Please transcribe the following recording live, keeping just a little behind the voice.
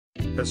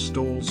A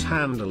stalls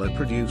handler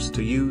produced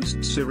a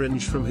used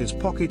syringe from his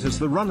pocket as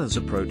the runners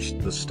approached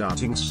the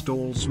starting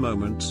stalls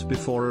moments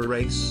before a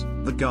race,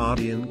 The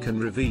Guardian can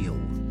reveal.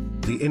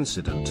 The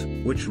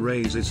incident, which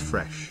raises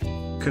fresh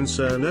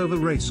concern over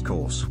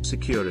racecourse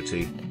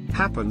security,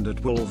 happened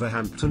at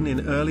Wolverhampton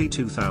in early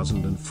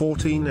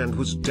 2014 and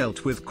was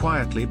dealt with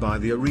quietly by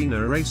the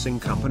arena racing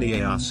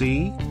company ARC,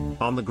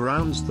 on the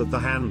grounds that the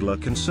handler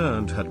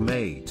concerned had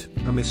made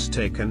a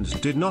mistake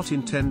and did not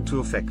intend to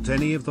affect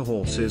any of the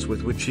horses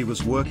with which he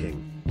was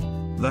working.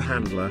 The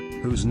handler,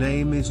 whose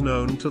name is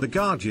known to The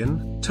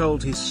Guardian,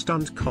 told his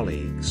stunt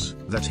colleagues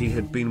that he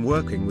had been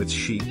working with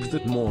sheep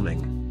that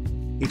morning.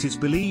 It is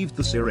believed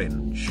the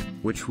syringe,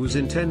 which was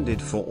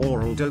intended for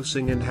oral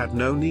dosing and had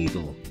no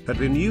needle, had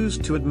been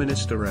used to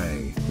administer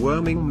a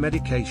worming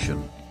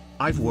medication.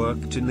 "I've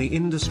worked in the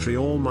industry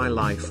all my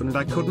life and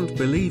I couldn't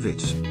believe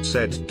it,"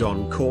 said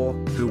Don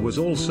Kaur, who was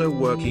also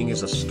working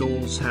as a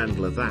stalls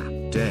handler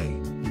that day.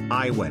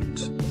 "I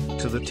went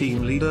to the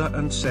team leader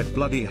and said,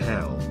 bloody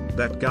hell,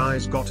 that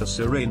guy's got a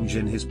syringe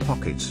in his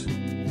pocket.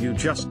 You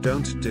just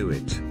don't do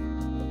it."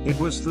 It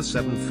was the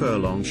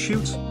 7-furlong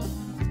shoot.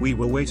 We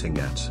were waiting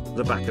at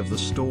the back of the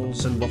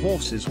stalls and the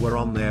horses were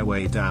on their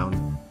way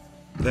down.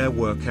 There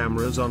were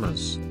cameras on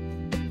us.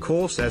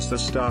 Kaur says the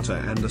starter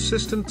and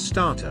assistant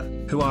starter,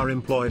 who are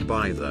employed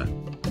by the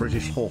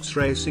British Horse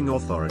Racing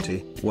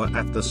Authority, were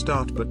at the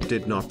start but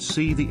did not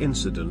see the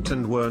incident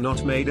and were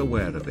not made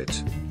aware of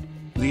it.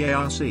 The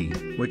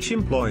ARC, which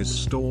employs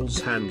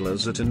stalls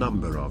handlers at a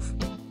number of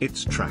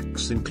its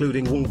tracks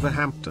including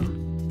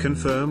Wolverhampton,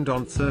 confirmed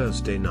on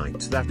Thursday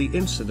night that the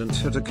incident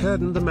had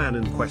occurred and the man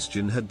in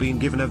question had been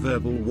given a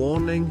verbal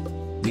warning.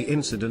 The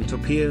incident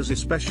appears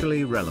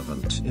especially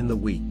relevant in the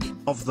week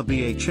of the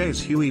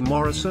BHA's Hughie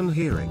Morrison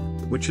hearing,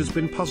 which has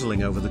been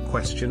puzzling over the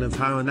question of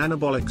how an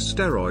anabolic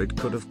steroid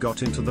could have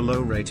got into the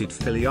low-rated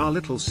filly our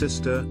little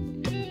sister.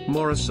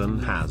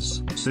 Morrison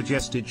has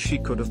suggested she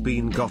could have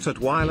been got at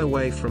while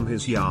away from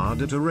his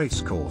yard at a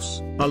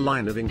racecourse, a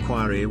line of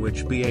inquiry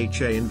which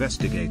BHA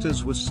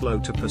investigators were slow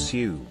to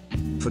pursue.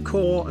 For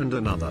Kaur and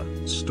another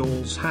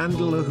stalls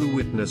handler who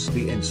witnessed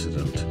the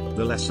incident,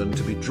 the lesson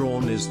to be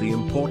drawn is the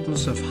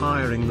importance of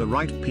hiring the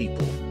right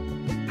people.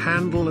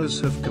 Handlers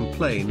have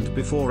complained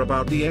before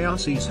about the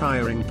ARC's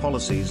hiring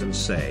policies and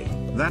say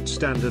that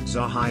standards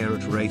are higher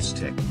at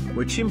Racetech,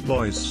 which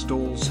employs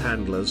stalls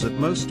handlers at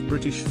most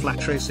British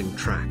flat racing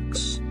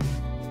tracks.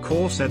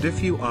 Kaur said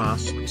if you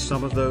asked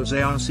some of those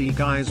ARC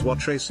guys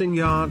what racing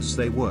yards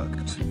they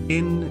worked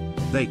in,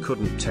 they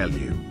couldn't tell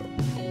you.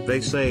 They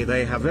say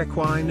they have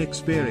equine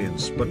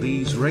experience, but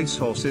these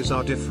racehorses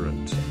are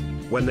different.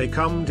 When they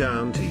come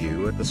down to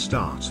you at the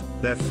start,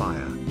 they're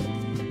fire.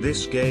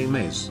 This game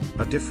is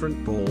a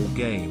different ball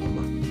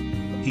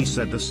game. He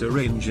said the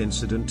syringe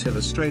incident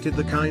illustrated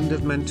the kind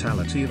of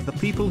mentality of the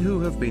people who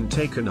have been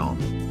taken on.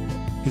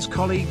 His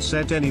colleague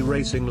said any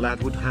racing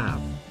lad would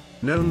have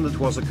known that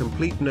was a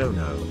complete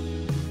no-no.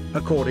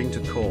 According to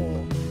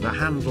Kaur, the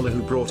handler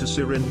who brought a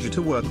syringe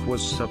to work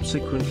was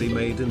subsequently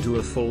made into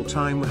a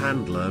full-time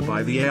handler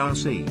by the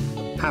ARC,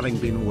 having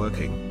been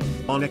working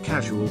on a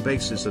casual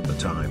basis at the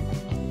time.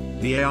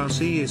 The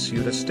ARC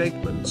issued a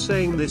statement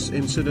saying this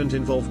incident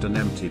involved an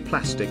empty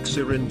plastic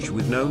syringe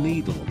with no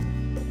needle.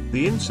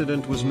 The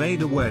incident was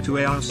made aware to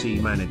ARC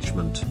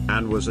management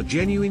and was a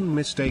genuine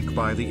mistake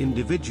by the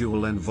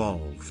individual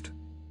involved.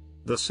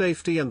 The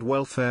safety and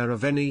welfare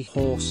of any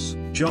horse,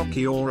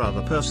 jockey or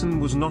other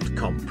person was not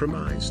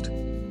compromised.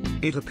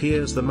 It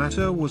appears the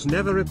matter was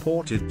never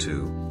reported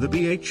to the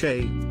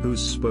BHA,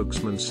 whose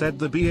spokesman said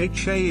the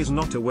BHA is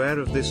not aware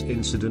of this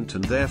incident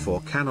and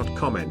therefore cannot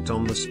comment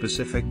on the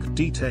specific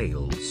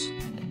details.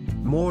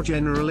 More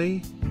generally,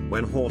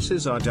 when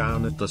horses are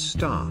down at the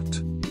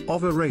start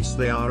of a race,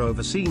 they are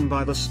overseen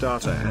by the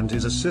starter and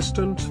his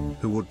assistant,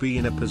 who would be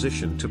in a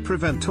position to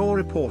prevent or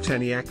report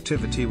any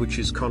activity which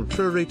is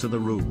contrary to the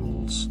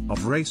rules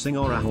of racing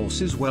or a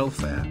horse's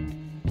welfare.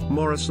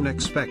 Morrison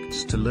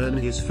expects to learn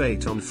his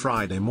fate on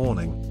Friday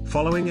morning,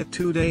 following a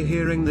 2-day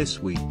hearing this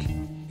week.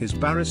 His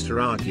barrister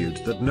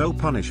argued that no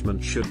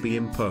punishment should be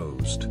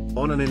imposed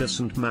on an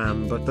innocent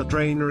man, but the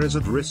trainer is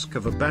at risk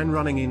of a ban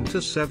running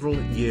into several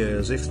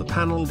years if the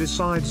panel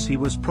decides he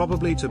was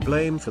probably to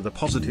blame for the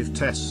positive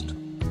test.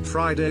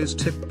 Friday's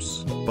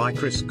tips, by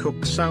Chris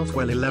Cook.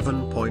 Southwell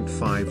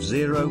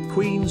 11.50,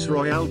 Queens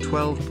Royale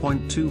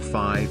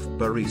 12.25,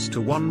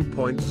 Barista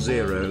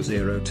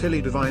 1.00,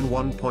 Tilly Divine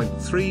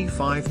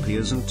 1.35,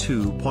 Pearson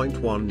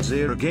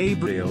 2.10,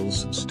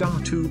 Gabriel's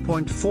Star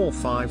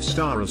 2.45,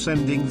 Star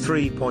Ascending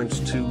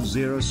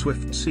 3.20,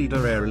 Swift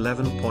Cedar Air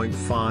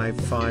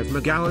 11.55,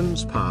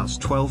 McGowan's Pass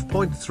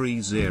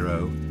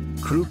 12.30.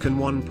 Kruken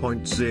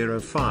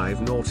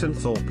 1.05 Norton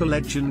Thorpe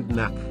Legend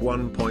Nap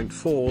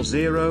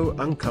 1.40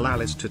 Uncle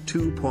Alistair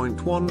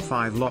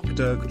 2.15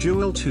 Lockdirk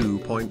Jewel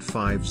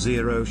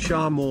 2.50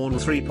 Sharmorn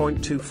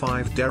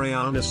 3.25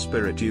 Deriana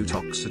Spirit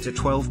Utoxeter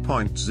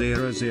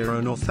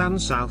 12.00 North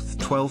and South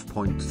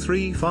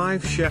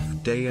 12.35 Chef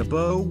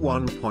Deabo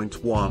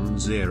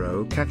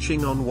 1.10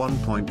 Catching on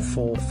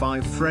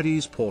 1.45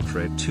 Freddy's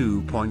Portrait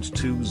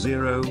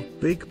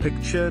 2.20 Big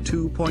Picture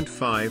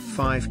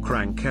 2.55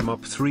 Crank Em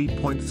Up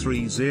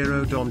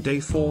 3.30 Don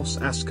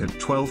Dayforce Ascot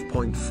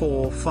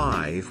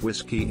 12.45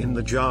 Whiskey in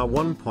the Jar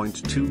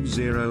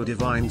 1.20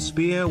 Divine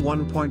Spear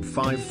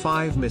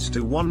 1.55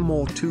 Mr. One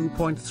More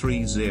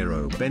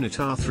 2.30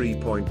 Benatar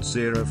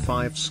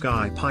 3.05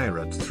 Sky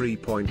Pirate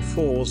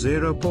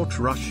 3.40 Port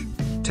Rush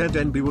Ted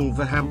Enby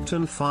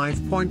Wolverhampton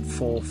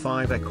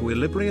 5.45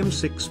 Equilibrium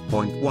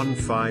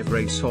 6.15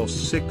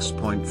 Racehorse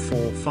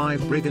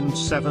 6.45 Brigand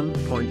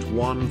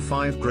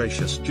 7.15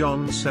 Gracious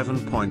John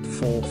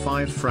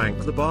 7.45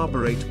 Frank the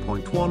Barber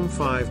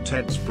 8.15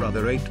 Ted's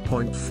Brother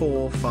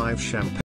 8.45 Champagne